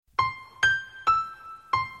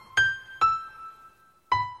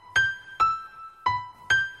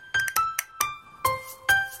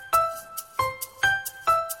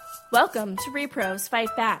Welcome to Repros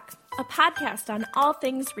Fight Back, a podcast on all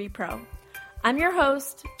things repro. I'm your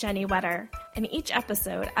host, Jenny Wetter, and each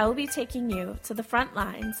episode I will be taking you to the front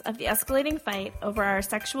lines of the escalating fight over our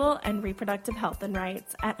sexual and reproductive health and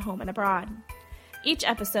rights at home and abroad. Each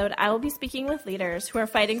episode, I will be speaking with leaders who are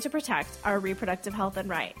fighting to protect our reproductive health and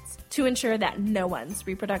rights, to ensure that no one's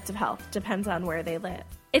reproductive health depends on where they live.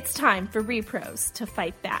 It's time for Repros to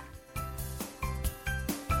fight back.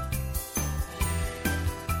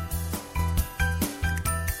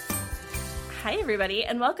 Hi, everybody,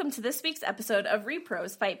 and welcome to this week's episode of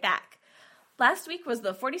Repros Fight Back. Last week was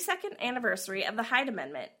the 42nd anniversary of the Hyde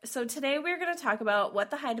Amendment, so today we're going to talk about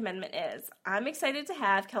what the Hyde Amendment is. I'm excited to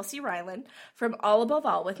have Kelsey Ryland from All Above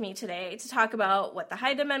All with me today to talk about what the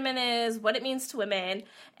Hyde Amendment is, what it means to women,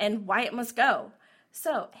 and why it must go.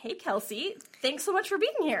 So, hey, Kelsey, thanks so much for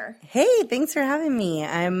being here. Hey, thanks for having me.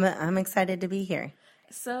 I'm excited to be here.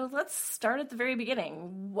 So let's start at the very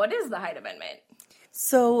beginning. What is the Hyde Amendment?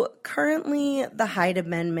 So currently, the Hyde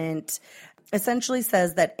Amendment essentially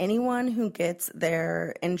says that anyone who gets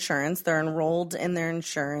their insurance, they're enrolled in their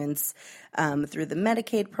insurance through the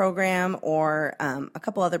Medicaid program or a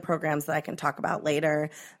couple other programs that I can talk about later,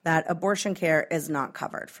 that abortion care is not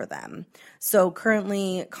covered for them. So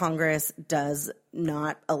currently, Congress does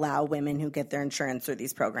not allow women who get their insurance through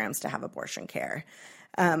these programs to have abortion care.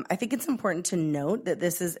 I think it's important to note that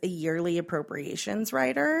this is a yearly appropriations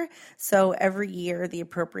rider. So every year, the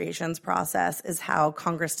appropriations process is how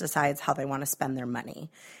Congress decides how they want to spend their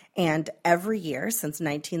money. And every year since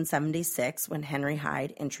 1976, when Henry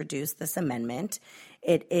Hyde introduced this amendment,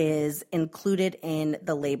 it is included in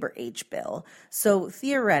the labor age bill. So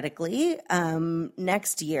theoretically,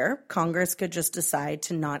 next year, Congress could just decide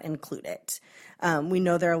to not include it. We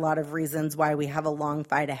know there are a lot of reasons why we have a long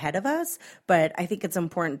fight ahead of us, but I think it's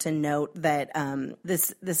important to note that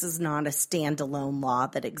this is not a standalone law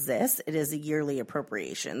that exists. It is a yearly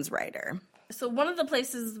appropriations rider. So one of the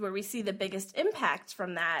places where we see the biggest impact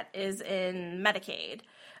from that is in Medicaid.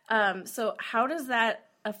 So how does that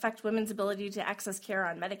affect women's ability to access care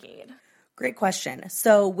on Medicaid? Great question.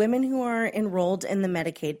 So women who are enrolled in the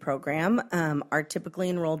Medicaid program are typically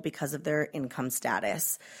enrolled because of their income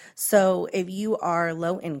status. So if you are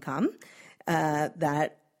low income,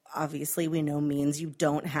 that obviously we know means you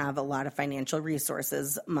don't have a lot of financial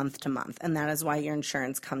resources month to month. And that is why your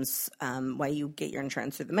insurance comes, why you get your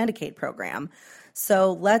insurance through the Medicaid program.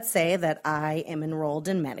 So let's say that I am enrolled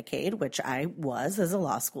in Medicaid, which I was as a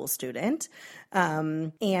law school student,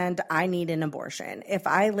 and I need an abortion. If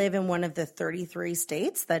I live in one of the 33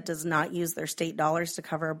 states that does not use their state dollars to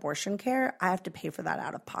cover abortion care, I have to pay for that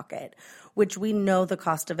out of pocket, which we know the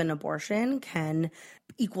cost of an abortion can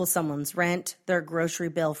equal someone's rent, their grocery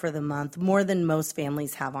bill for the month, more than most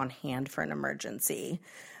families have on hand for an emergency.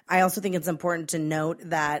 I also think it's important to note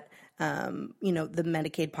that the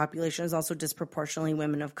Medicaid population is also disproportionately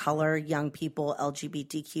women of color, young people,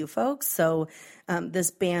 LGBTQ folks. So this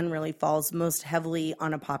ban really falls most heavily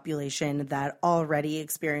on a population that already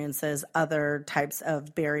experiences other types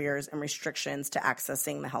of barriers and restrictions to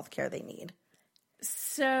accessing the health care they need.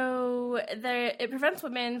 So it prevents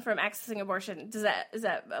women from accessing abortion. Is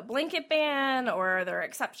that a blanket ban or are there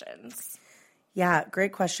exceptions? Yeah,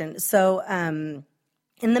 great question. So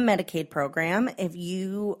in the Medicaid program, if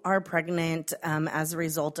you are pregnant as a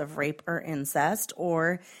result of rape or incest,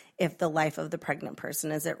 or if the life of the pregnant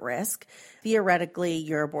person is at risk, theoretically,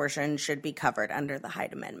 your abortion should be covered under the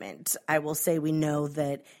Hyde Amendment. I will say we know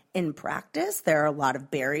that in practice, there are a lot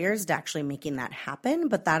of barriers to actually making that happen,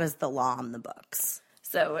 but that is the law on the books.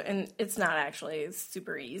 So, and it's not actually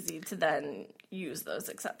super easy to then use those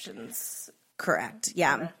exceptions. Correct,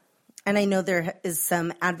 yeah. And I know there is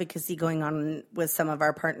some advocacy going on with some of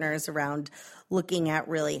our partners around looking at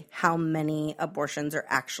really how many abortions are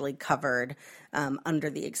actually covered under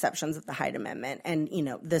the exceptions of the Hyde Amendment. And,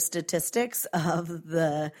 the statistics of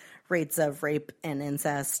the rates of rape and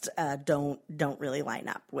incest don't really line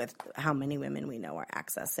up with how many women we know are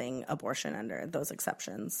accessing abortion under those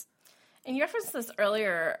exceptions. And you referenced this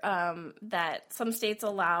earlier, that some states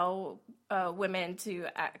allow women to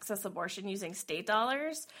access abortion using state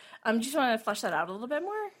dollars. Do you just want to flesh that out a little bit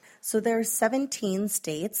more? So there are 17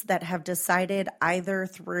 states that have decided either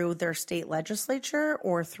through their state legislature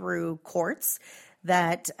or through courts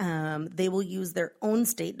that they will use their own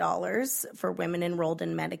state dollars for women enrolled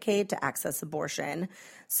in Medicaid to access abortion.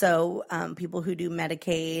 So people who do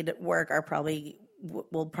Medicaid work are probably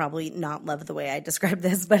will probably not love the way I describe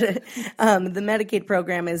this, but the Medicaid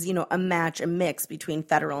program is, a mix between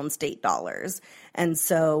federal and state dollars. And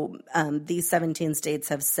so these 17 states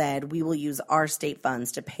have said we will use our state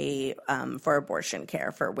funds to pay for abortion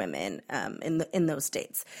care for women in those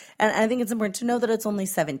states. And I think it's important to know that it's only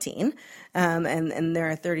 17, and there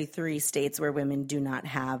are 33 states where women do not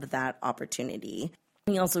have that opportunity.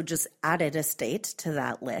 We also just added a state to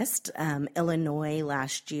that list. Illinois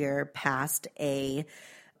last year passed a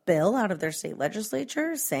bill out of their state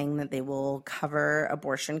legislature saying that they will cover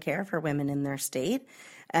abortion care for women in their state,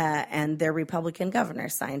 and their Republican governor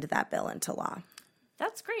signed that bill into law.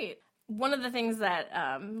 That's great. One of the things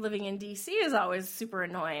that living in D.C. is always super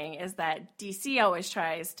annoying is that D.C. always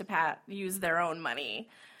tries to use their own money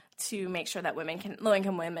to make sure that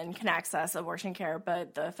low-income women can access abortion care,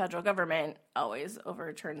 but the federal government always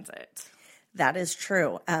overturns it. That is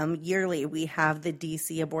true. Yearly, we have the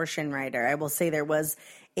D.C. abortion rider. I will say there was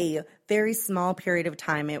a very small period of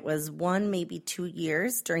time. It was 1, maybe 2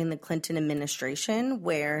 years during the Clinton administration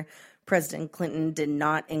where President Clinton did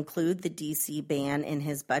not include the D.C. ban in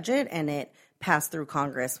his budget, and it passed through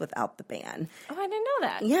Congress without the ban. Oh, I didn't know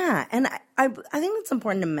that. Yeah, and I think that's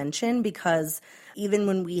important to mention because even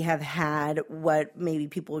when we have had what maybe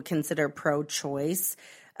people would consider pro-choice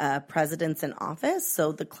presidents in office,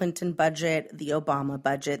 so the Clinton budget, the Obama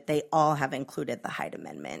budget, they all have included the Hyde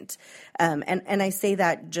Amendment. And I say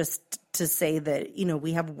that just to say that,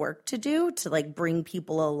 we have work to do to bring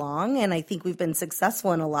people along. And I think we've been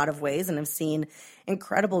successful in a lot of ways and have seen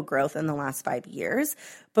incredible growth in the last 5 years.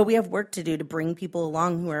 But we have work to do to bring people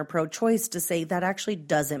along who are pro-choice to say that actually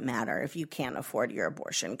doesn't matter if you can't afford your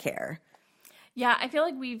abortion care. Yeah, I feel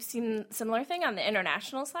like we've seen a similar thing on the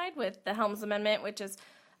international side with the Helms Amendment, which is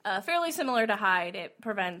fairly similar to Hyde. It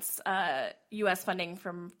prevents U.S. funding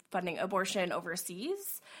from funding abortion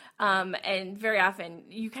overseas. And very often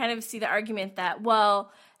you kind of see the argument that,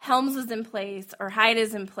 well, Helms is in place or Hyde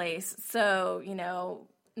is in place, so,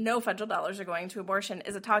 no federal dollars are going to abortion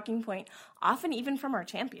is a talking point, often even from our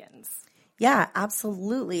champions. Yeah,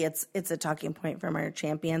 absolutely. It's a talking point from our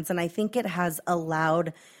champions. And I think it has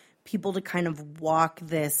allowed people to kind of walk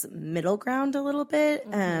this middle ground a little bit.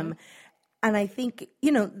 Mm-hmm. And I think,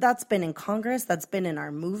 that's been in Congress, that's been in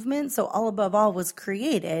our movement. So All Above All was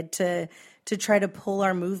created to try to pull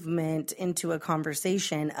our movement into a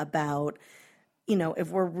conversation about, if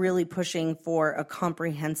we're really pushing for a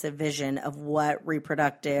comprehensive vision of what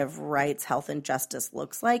reproductive rights, health, and justice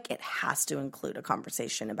looks like, it has to include a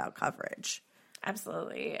conversation about coverage.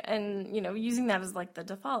 Absolutely. And, using that as the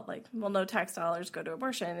default, no tax dollars go to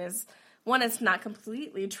abortion is, one, it's not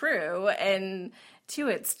completely true, and two,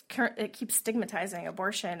 it keeps stigmatizing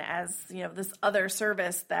abortion as, this other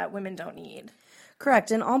service that women don't need.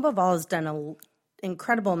 Correct. And All Above All has done an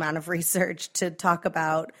incredible amount of research to talk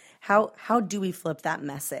about how do we flip that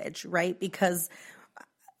message, right? Because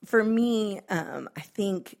for me, I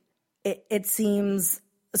think it seems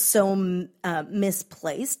so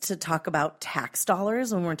misplaced to talk about tax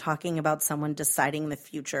dollars when we're talking about someone deciding the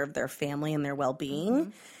future of their family and their well-being. Mm-hmm.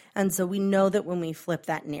 And so we know that when we flip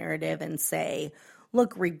that narrative and say,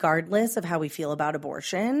 look, regardless of how we feel about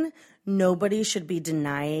abortion, nobody should be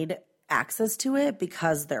denied access to it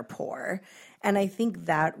because they're poor. And I think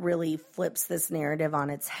that really flips this narrative on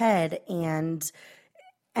its head and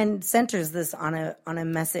centers this on a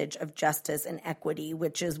message of justice and equity,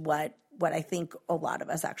 which is what I think a lot of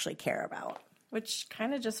us actually care about. Which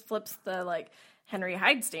kind of just flips the Henry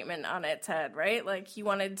Hyde statement on its head, right? He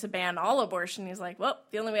wanted to ban all abortion. He's like, well,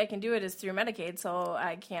 the only way I can do it is through Medicaid, so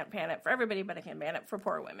I can't ban it for everybody, but I can ban it for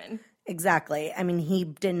poor women. Exactly. I mean, he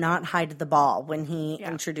did not hide the ball when he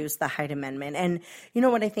introduced the Hyde Amendment. And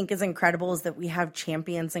what I think is incredible is that we have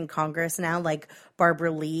champions in Congress now, like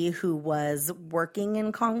Barbara Lee, who was working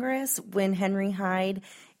in Congress when Henry Hyde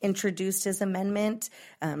introduced his amendment.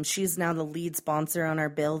 She's now the lead sponsor on our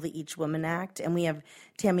bill, the Each Woman Act. And we have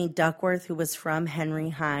Tammy Duckworth, who was from Henry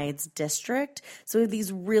Hyde's district. So we have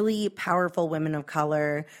these really powerful women of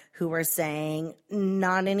color who are saying,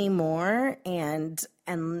 not anymore, and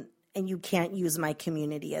you can't use my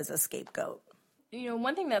community as a scapegoat.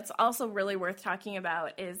 One thing that's also really worth talking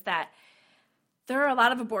about is that there are a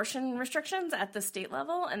lot of abortion restrictions at the state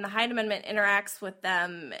level, and the Hyde Amendment interacts with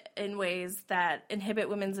them in ways that inhibit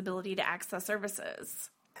women's ability to access services.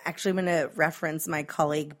 Actually, I'm going to reference my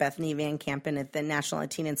colleague Bethany Van Kampen at the National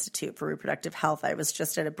Teen Institute for Reproductive Health. I was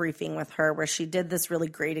just at a briefing with her where she did this really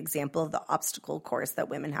great example of the obstacle course that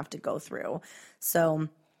women have to go through. So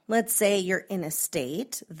let's say you're in a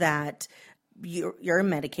state that you're a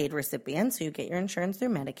Medicaid recipient, so you get your insurance through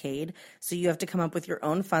Medicaid. So you have to come up with your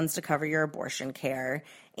own funds to cover your abortion care.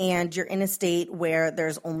 And you're in a state where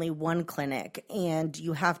there's only one clinic, and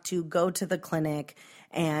you have to go to the clinic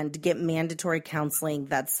and get mandatory counseling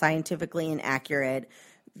that's scientifically inaccurate.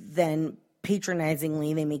 Then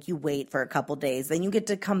patronizingly, they make you wait for a couple days. Then you get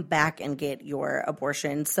to come back and get your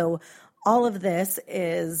abortion. So all of this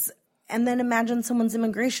is... And then imagine someone's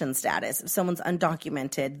immigration status. If someone's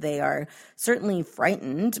undocumented, they are certainly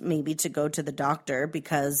frightened maybe to go to the doctor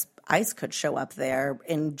because ICE could show up there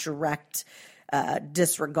in direct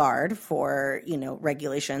disregard for,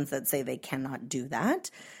 regulations that say they cannot do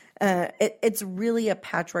that. It's really a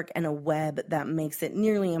patchwork and a web that makes it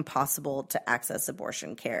nearly impossible to access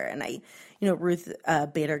abortion care. And Ruth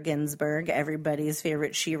Bader Ginsburg, everybody's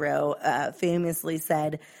favorite shero, famously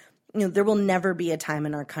said, there will never be a time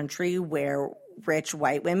in our country where rich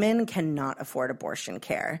white women cannot afford abortion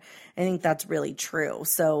care. I think that's really true.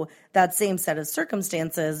 So that same set of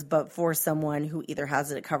circumstances, but for someone who either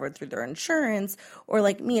has it covered through their insurance or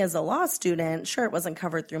like me as a law student, sure, it wasn't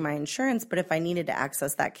covered through my insurance, but if I needed to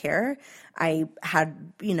access that care, I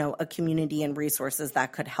had, a community and resources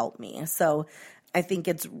that could help me. So I think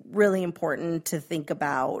it's really important to think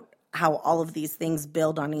about how all of these things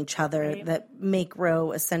build on each other, right, that make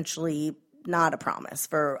Roe essentially not a promise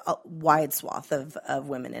for a wide swath of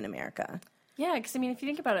women in America. Yeah, because, if you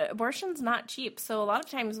think about it, abortion's not cheap. So a lot of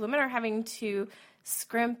times women are having to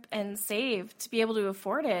scrimp and save to be able to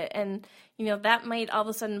afford it. And, that might all of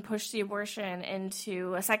a sudden push the abortion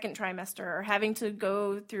into a second trimester or having to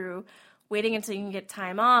go through waiting until you can get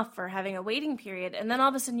time off or having a waiting period. And then all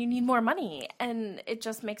of a sudden you need more money. And it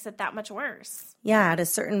just makes it that much worse. Yeah, at a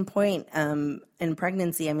certain point in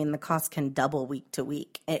pregnancy, the cost can double week to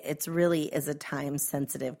week. It really is a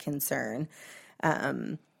time-sensitive concern.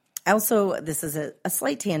 Also, this is a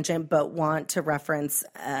slight tangent, but want to reference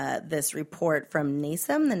this report from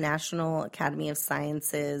NASEM, the National Academy of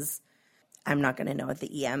Sciences. I'm not going to know what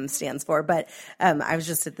the EM stands for, but I was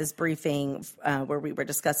just at this briefing where we were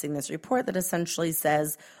discussing this report that essentially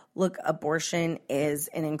says, look, abortion is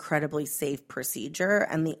an incredibly safe procedure,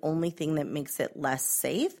 and the only thing that makes it less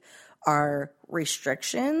safe are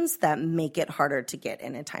restrictions that make it harder to get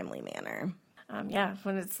in a timely manner.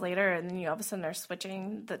 When it's later and then you all of a sudden are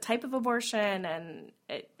switching the type of abortion, and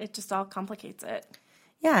it just all complicates it.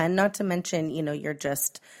 Yeah, and not to mention, you're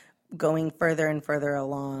just going further and further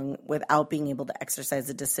along without being able to exercise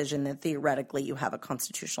a decision that theoretically you have a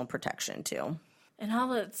constitutional protection to. And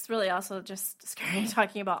all it's really also just scary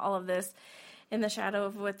talking about all of this in the shadow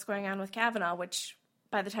of what's going on with Kavanaugh, which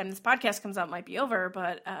by the time this podcast comes out might be over,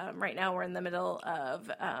 but right now we're in the middle of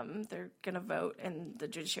they're going to vote in the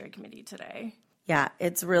Judiciary Committee today. Yeah,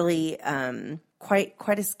 it's really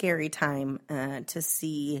quite a scary time to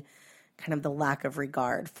see kind of the lack of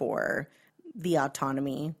regard for the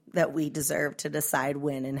autonomy that we deserve to decide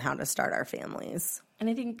when and how to start our families. And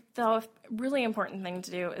I think the really important thing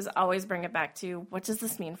to do is always bring it back to, what does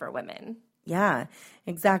this mean for women? Yeah,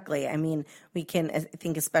 exactly. We can, I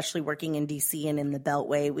think, especially working in D.C. and in the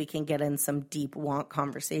Beltway, we can get in some deep wonk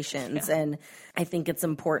conversations. Yeah. And I think it's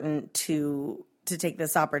important to take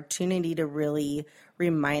this opportunity to really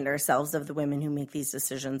remind ourselves of the women who make these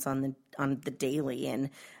decisions on the daily.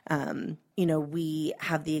 And, we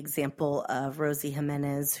have the example of Rosie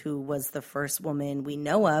Jimenez, who was the first woman we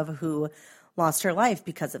know of who lost her life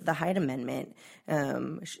because of the Hyde Amendment.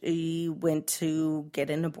 She went to get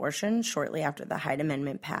an abortion shortly after the Hyde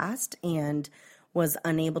Amendment passed and was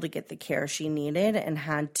unable to get the care she needed and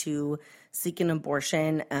had to seek an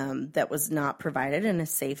abortion that was not provided in a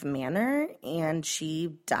safe manner, and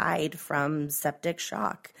she died from septic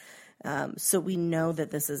shock. So we know that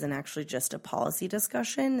this isn't actually just a policy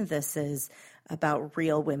discussion. This is about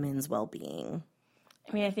real women's well-being.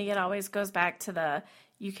 I think it always goes back to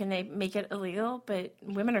you can make it illegal, but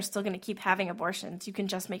women are still going to keep having abortions. You can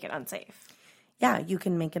just make it unsafe. Yeah, you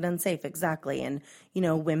can make it unsafe, exactly. And,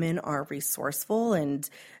 women are resourceful, and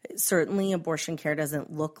certainly abortion care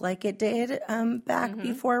doesn't look like it did back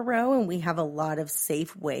before Roe, and we have a lot of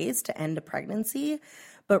safe ways to end a pregnancy.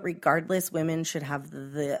 But regardless, women should have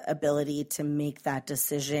the ability to make that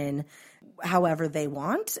decision however they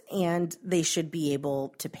want, and they should be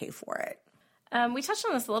able to pay for it. We touched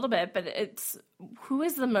on this a little bit, but who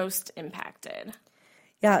is the most impacted?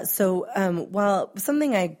 Yeah, so while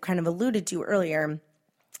something I kind of alluded to earlier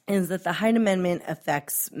is that the Hyde Amendment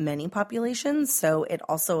affects many populations, so it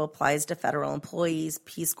also applies to federal employees,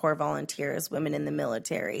 Peace Corps volunteers, women in the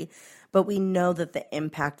military. But we know that the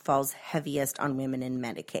impact falls heaviest on women in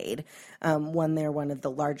Medicaid. They're one of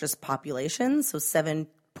the largest populations, so 7.2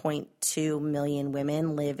 1.2 million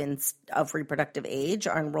women of reproductive age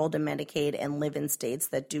are enrolled in Medicaid and live in states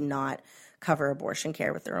that do not cover abortion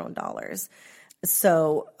care with their own dollars.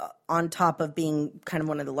 So on top of being kind of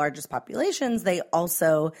one of the largest populations, they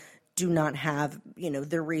also do not have,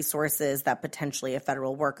 the resources that potentially a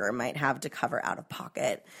federal worker might have to cover out of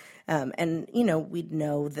pocket. We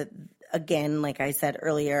know that, again, like I said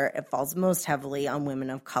earlier, it falls most heavily on women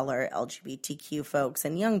of color, LGBTQ folks,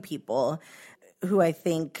 and young people who I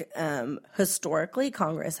think historically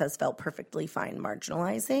Congress has felt perfectly fine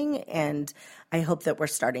marginalizing. And I hope that we're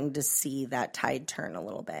starting to see that tide turn a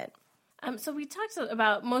little bit. So we talked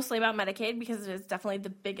mostly about Medicaid because it is definitely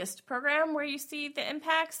the biggest program where you see the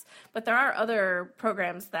impacts, but there are other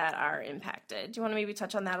programs that are impacted. Do you want to maybe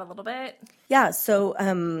touch on that a little bit? Yeah. So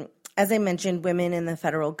as I mentioned, women in the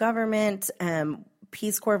federal government,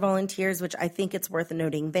 Peace Corps volunteers, which I think it's worth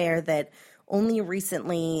noting there that only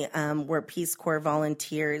recently were Peace Corps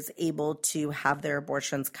volunteers able to have their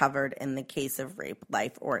abortions covered in the case of rape,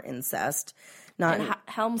 life, or incest. And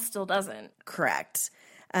Helms still doesn't. Correct.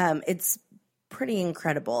 It's pretty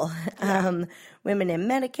incredible. Yeah. Women in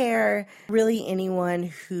Medicare, really anyone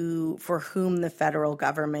for whom the federal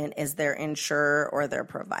government is their insurer or their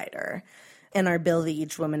provider. And our Bill the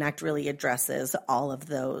Each Woman Act really addresses all of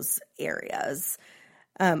those areas.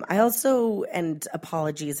 I also, and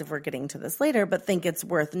apologies if we're getting to this later, but think it's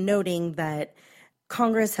worth noting that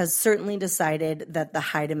Congress has certainly decided that the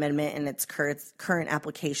Hyde Amendment in its current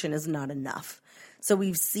application is not enough. So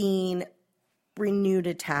we've seen renewed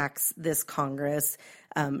attacks this Congress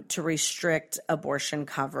to restrict abortion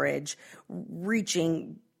coverage,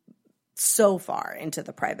 reaching so far into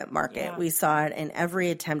the private market. Yeah. We saw it in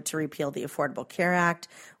every attempt to repeal the Affordable Care Act.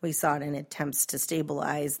 We saw it in attempts to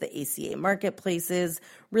stabilize the ACA marketplaces.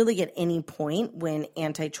 Really at any point when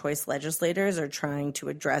anti-choice legislators are trying to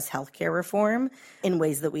address healthcare reform in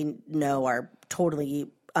ways that we know are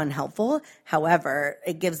totally unhelpful. However,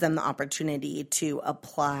 it gives them the opportunity to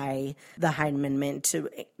apply the Hyde Amendment to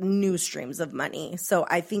new streams of money. So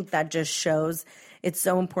I think that just shows it's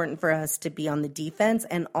so important for us to be on the defense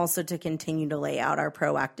and also to continue to lay out our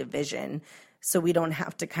proactive vision so we don't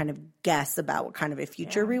have to kind of guess about what kind of a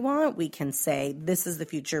future we want. We can say, this is the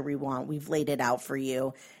future we want. We've laid it out for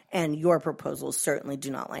you, and your proposals certainly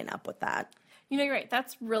do not line up with that. You're right.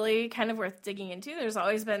 That's really kind of worth digging into. There's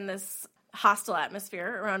always been this hostile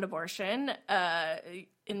atmosphere around abortion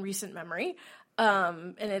in recent memory.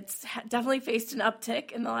 And it's definitely faced an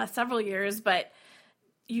uptick in the last several years, but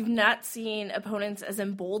you've not seen opponents as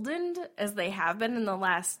emboldened as they have been in the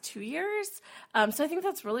last 2 years. So I think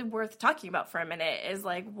that's really worth talking about for a minute is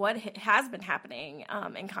like what has been happening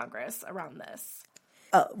in Congress around this.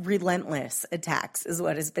 Relentless attacks is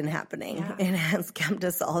what has been happening. Yeah. It has kept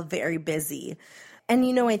us all very busy.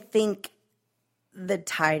 And, I think the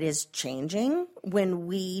tide is changing when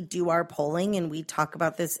we do our polling and we talk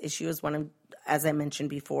about this issue as I mentioned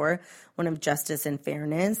before, one of justice and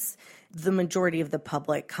fairness. The majority of the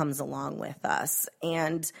public comes along with us.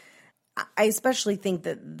 And I especially think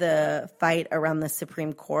that the fight around the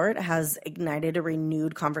Supreme Court has ignited a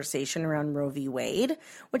renewed conversation around Roe v. Wade,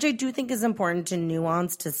 which I do think is important to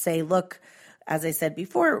nuance to say, look, as I said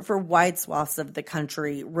before, for wide swaths of the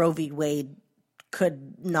country, Roe v. Wade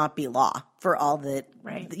could not be law for all that,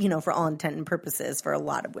 right. For all intent and purposes for a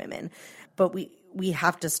lot of women. But we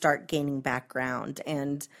have to start gaining background.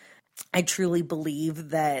 And I truly believe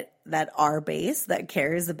that our base that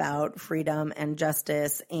cares about freedom and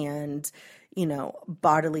justice and,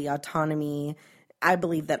 bodily autonomy, I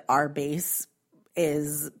believe that our base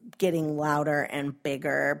is getting louder and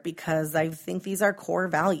bigger because I think these are core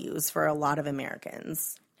values for a lot of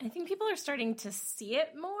Americans. I think people are starting to see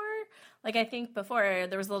it more. Like, I think before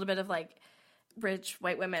there was a little bit of like rich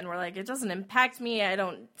white women were like, it doesn't impact me. I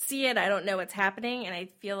don't see it. I don't know what's happening. And I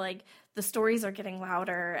feel like the stories are getting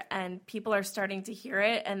louder and people are starting to hear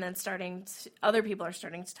it. And then other people are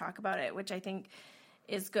starting to talk about it, which I think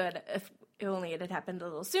is good. If only it had happened a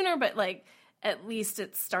little sooner, but like at least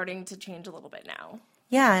it's starting to change a little bit now.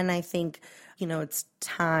 Yeah. And I think, it's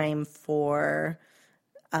time for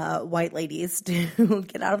white ladies to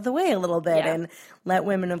get out of the way a little bit and let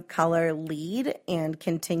women of color lead and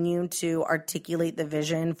continue to articulate the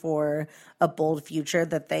vision for a bold future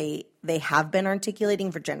that they have been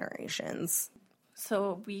articulating for generations.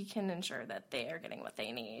 So we can ensure that they are getting what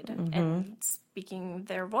they need and speaking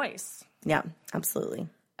their voice. Yeah, absolutely.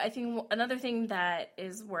 I think another thing that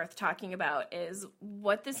is worth talking about is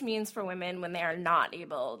what this means for women when they are not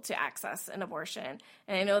able to access an abortion.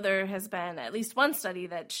 And I know there has been at least one study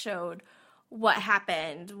that showed what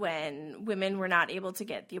happened when women were not able to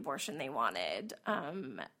get the abortion they wanted.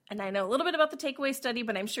 And I know a little bit about the Takeaway study,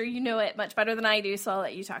 but I'm sure you know it much better than I do, so I'll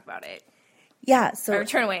let you talk about it. Yeah. So or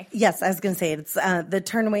Turnaway. Yes, I was going to say it's the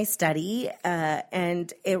Turnaway study,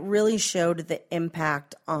 and it really showed the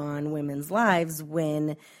impact on women's lives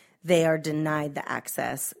when they are denied the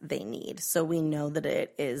access they need. So we know that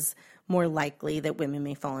it is more likely that women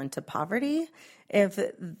may fall into poverty if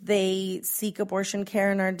they seek abortion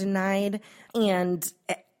care and are denied. And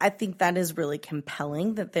I think that is really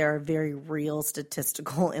compelling that there are very real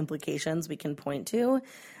statistical implications we can point to.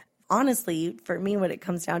 Honestly, for me, what it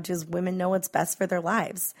comes down to is women know what's best for their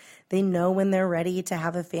lives. They know when they're ready to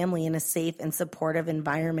have a family in a safe and supportive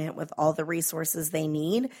environment with all the resources they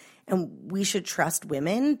need. And we should trust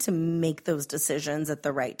women to make those decisions at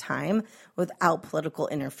the right time without political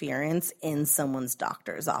interference in someone's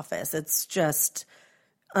doctor's office. It's just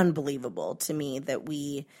unbelievable to me that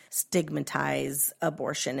we stigmatize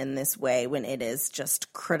abortion in this way when it is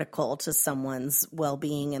just critical to someone's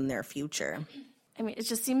well-being and their future. I mean, it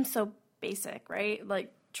just seems so basic, right?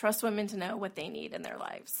 Like, trust women to know what they need in their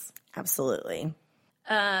lives. Absolutely.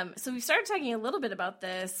 So we started talking a little bit about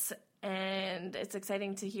this, and it's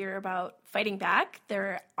exciting to hear about fighting back.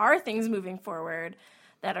 There are things moving forward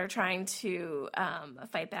that are trying to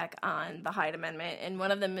fight back on the Hyde Amendment, and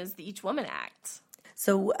one of them is the Each Woman Act.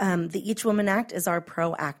 So the Each Woman Act is our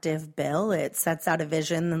proactive bill. It sets out a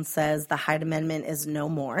vision that says the Hyde Amendment is no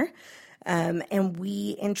more. And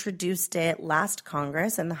we introduced it last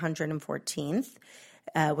Congress in the 114th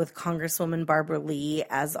with Congresswoman Barbara Lee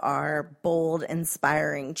as our bold,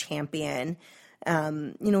 inspiring champion.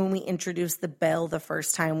 When we introduced the bill the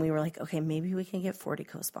first time, we were like, okay, maybe we can get 40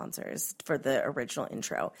 co-sponsors for the original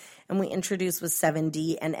intro. And we introduced with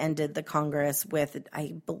 70 and ended the Congress with,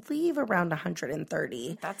 I believe, around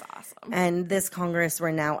 130. That's awesome. And this Congress, we're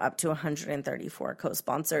now up to 134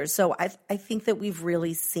 co-sponsors. So I think that we've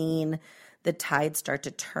really seen the tide start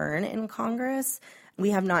to turn in Congress.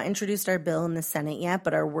 We have not introduced our bill in the Senate yet,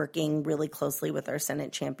 but are working really closely with our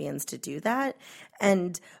Senate champions to do that.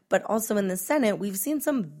 But also in the Senate, we've seen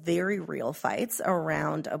some very real fights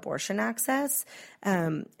around abortion access.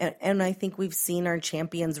 And I think we've seen our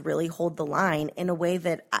champions really hold the line in a way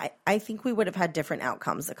that I think we would have had different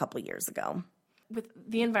outcomes a couple years ago. With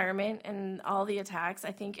the environment and all the attacks,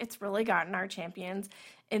 I think it's really gotten our champions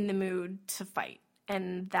in the mood to fight.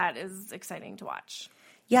 And that is exciting to watch.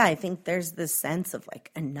 Yeah, I think there's this sense of like,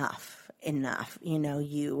 enough.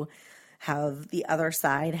 You have the other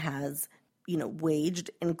side has,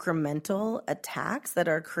 waged incremental attacks that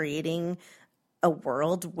are creating a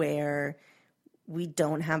world where we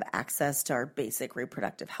don't have access to our basic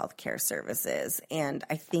reproductive health care services. And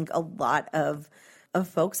I think a lot of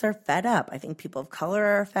folks are fed up. I think people of color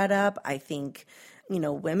are fed up. I think,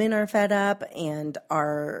 women are fed up and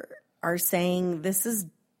are saying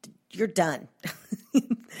you're done.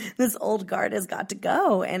 This old guard has got to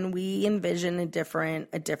go, and we envision a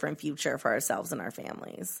different future for ourselves and our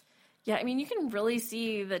families. Yeah, I mean, you can really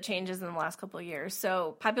see the changes in the last couple of years.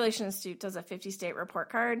 So Population Institute does a 50-state report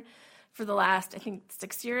card for the last, I think,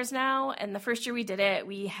 6 years now. And the first year we did it,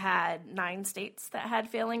 we had 9 states that had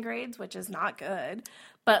failing grades, which is not good.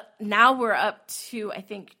 But now we're up to, I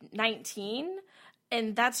think, 19.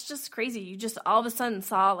 And that's just crazy. You just all of a sudden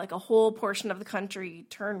saw like a whole portion of the country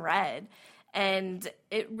turn red. And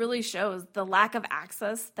it really shows the lack of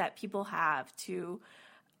access that people have to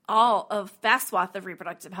all of vast swath of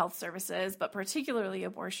reproductive health services, but particularly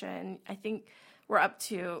abortion. I think we're up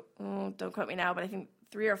to, don't quote me now, but I think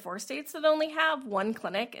 3 or 4 states that only have 1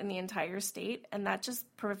 clinic in the entire state. And that just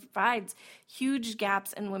provides huge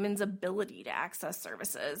gaps in women's ability to access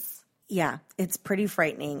services. Yeah, it's pretty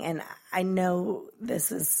frightening. And I know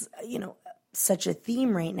this is, such a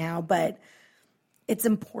theme right now, but it's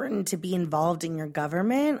important to be involved in your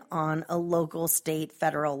government on a local, state,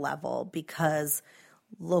 federal level, because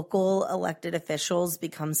local elected officials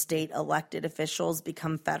become state elected officials,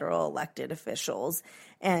 become federal elected officials.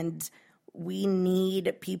 And we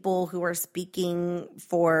need people who are speaking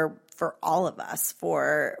for all of us,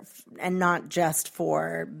 and not just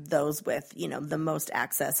for those with, the most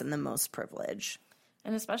access and the most privilege.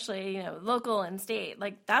 And especially, local and state,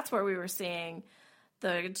 like that's where we were seeing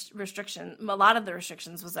the restriction. A lot of the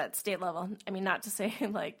restrictions was at state level. I mean, not to say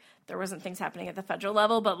like there wasn't things happening at the federal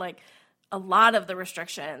level, but like a lot of the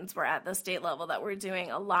restrictions were at the state level that were doing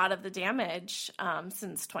a lot of the damage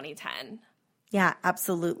since 2010. Yeah,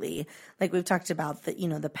 absolutely. Like we've talked about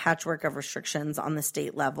the patchwork of restrictions on the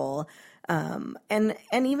state level, and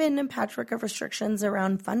even a patchwork of restrictions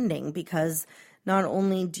around funding, because not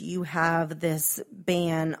only do you have this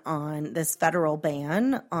federal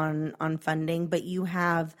ban on funding, but you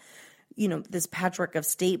have, this patchwork of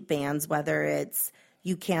state bans, whether it's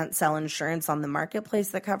you can't sell insurance on the marketplace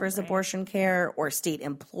that covers abortion care, or state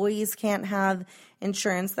employees can't have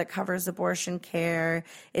insurance that covers abortion care.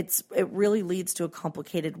 It really leads to a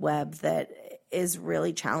complicated web that is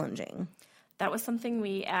really challenging. That was something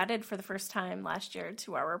we added for the first time last year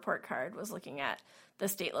to our report card, was looking at the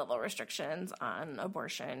state level restrictions on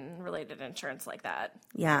abortion related insurance like that.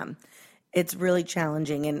 Yeah. It's really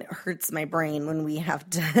challenging and it hurts my brain when we have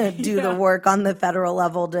to do the work on the federal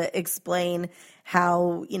level to explain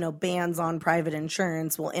how, bans on private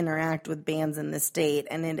insurance will interact with bans in the state.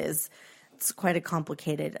 And it's quite a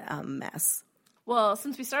complicated mess. Well,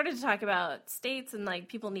 since we started to talk about states and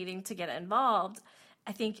people needing to get involved,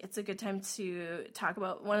 I think it's a good time to talk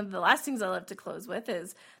about one of the last things I love to close with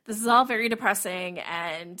is this is all very depressing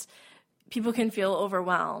and people can feel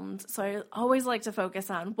overwhelmed. So I always like to focus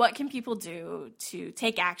on what can people do to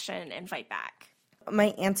take action and fight back. My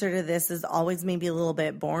answer to this is always maybe a little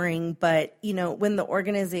bit boring, but when the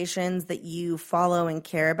organizations that you follow and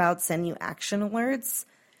care about send you action alerts,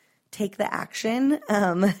 take the action.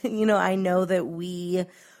 I know that we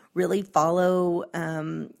really follow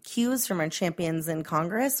cues from our champions in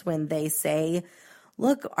Congress when they say,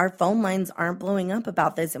 look, our phone lines aren't blowing up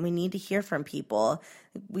about this and we need to hear from people.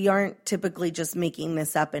 We aren't typically just making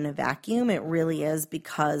this up in a vacuum. It really is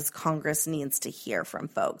because Congress needs to hear from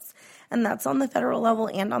folks. And that's on the federal level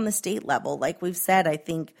and on the state level. Like we've said, I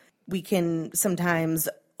think we can sometimes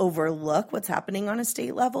overlook what's happening on a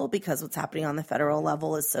state level because what's happening on the federal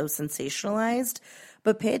level is so sensationalized.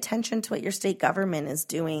 But pay attention to what your state government is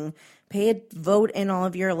doing. Vote in all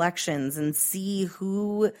of your elections and see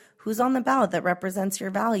who's on the ballot that represents your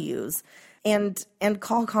values. And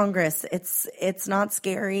call Congress. It's not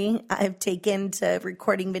scary. I've taken to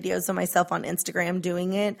recording videos of myself on Instagram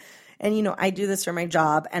doing it. And, I do this for my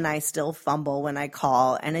job and I still fumble when I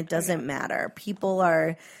call, and it doesn't matter. People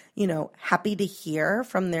are, happy to hear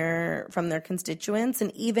from their constituents.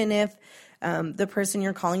 And even if the person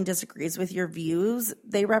you're calling disagrees with your views,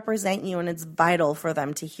 they represent you and it's vital for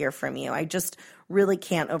them to hear from you. I just really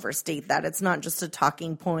can't overstate that. It's not just a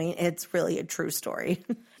talking point. It's really a true story.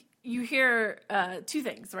 You hear two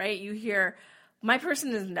things, right? You hear, my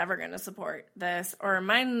person is never going to support this, or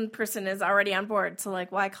my person is already on board, so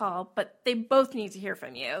why call? But they both need to hear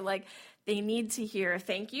from you. They need to hear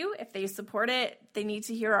thank you. If they support it, they need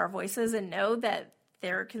to hear our voices and know that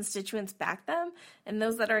their constituents back them. And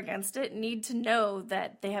those that are against it need to know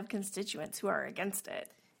that they have constituents who are against it.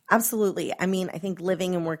 Absolutely. I mean, I think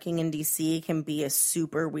living and working in D.C. can be a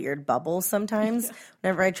super weird bubble sometimes. Yeah.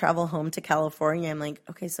 Whenever I travel home to California, I'm like,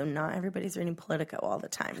 okay, so not everybody's reading Politico all the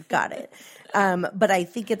time. Got it. But I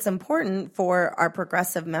think it's important for our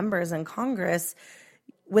progressive members in Congress,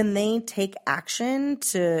 when they take action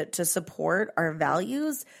to support our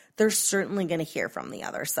values, they're certainly going to hear from the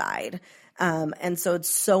other side. And so it's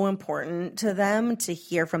so important to them to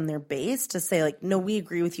hear from their base to say, no, we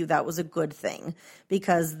agree with you. That was a good thing,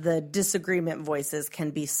 because the disagreement voices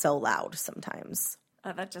can be so loud sometimes.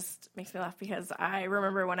 That just makes me laugh, because I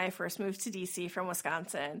remember when I first moved to D.C. from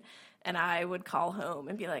Wisconsin, and I would call home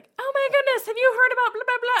and be like, oh my goodness, have you heard about blah,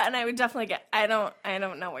 blah, blah? And I would definitely get, I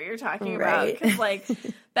don't know what you're talking about. Because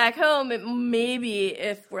back home, it maybe,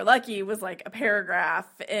 if we're lucky, was a paragraph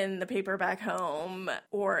in the paper back home,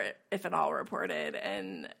 or if at all reported.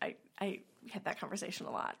 And I had that conversation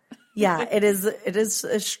a lot. Yeah, it is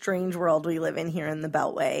a strange world we live in here in the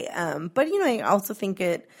Beltway. But, I also think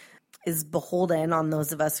it is beholden on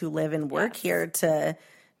those of us who live and work here to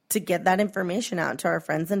get that information out to our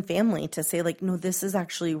friends and family, to say no, this is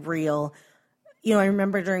actually real. I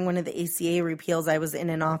remember during one of the ACA repeals, I was in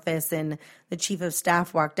an office and the chief of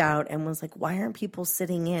staff walked out and was like, why aren't people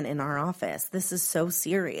sitting in our office? This is so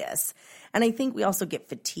serious. And I think we also get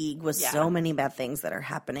fatigued with so many bad things that are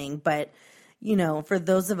happening. But, for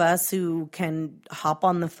those of us who can hop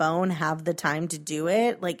on the phone, have the time to do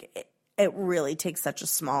it, it really takes such a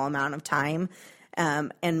small amount of time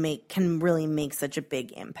and can really make such a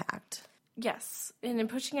big impact. Yes. And in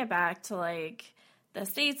pushing it back to the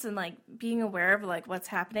states and being aware of what's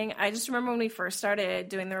happening. I just remember when we first started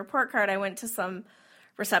doing the report card, I went to some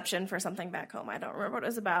reception for something back home. I don't remember what it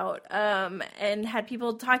was about. And had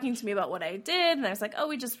people talking to me about what I did. And I was like, oh,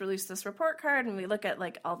 we just released this report card and we look at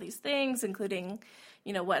all these things, including,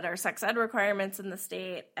 what are sex ed requirements in the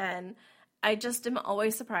state. And I just am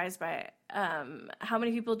always surprised by how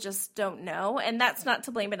many people just don't know. And that's not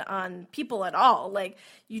to blame it on people at all. Like,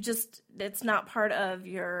 it's not part of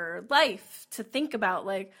your life to think about,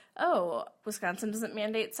 like, oh, Wisconsin doesn't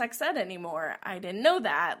mandate sex ed anymore. I didn't know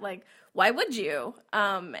that. Like, why would you?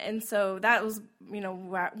 And so that was,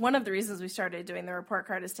 one of the reasons we started doing the report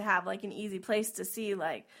card, is to have, like, an easy place to see,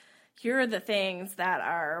 like, here are the things that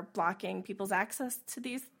are blocking people's access to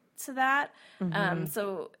that.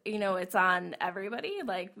 So, it's on everybody.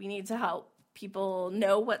 Like, we need to help people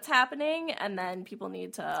know what's happening, and then people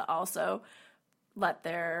need to also let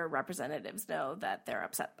their representatives know that they're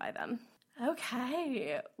upset by them.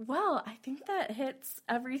 Okay, well, I think that hits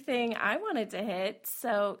everything I wanted to hit.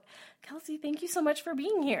 So, Kelsey, thank you so much for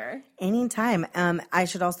being here. Anytime. I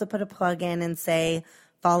should also put a plug in and say,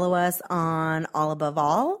 follow us on All Above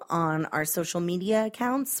All on our social media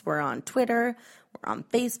accounts. We're on Twitter, we're on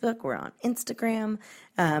Facebook, we're on Instagram.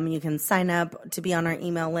 You can sign up to be on our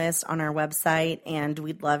email list on our website, and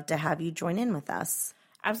we'd love to have you join in with us.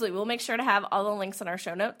 Absolutely. We'll make sure to have all the links in our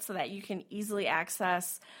show notes so that you can easily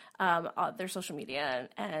access their social media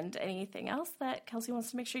and anything else that Kelsey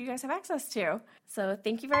wants to make sure you guys have access to. So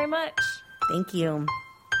thank you very much. Thank you.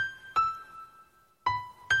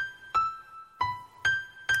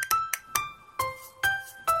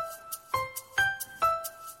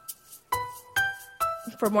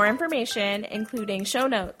 For more information, including show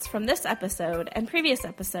notes from this episode and previous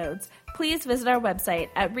episodes, please visit our website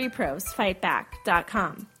at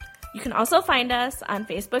reprosfightback.com. You can also find us on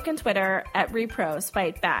Facebook and Twitter at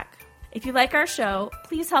reprosfightback. If you like our show,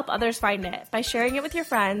 please help others find it by sharing it with your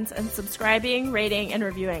friends and subscribing, rating, and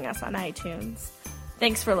reviewing us on iTunes.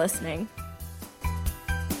 Thanks for listening.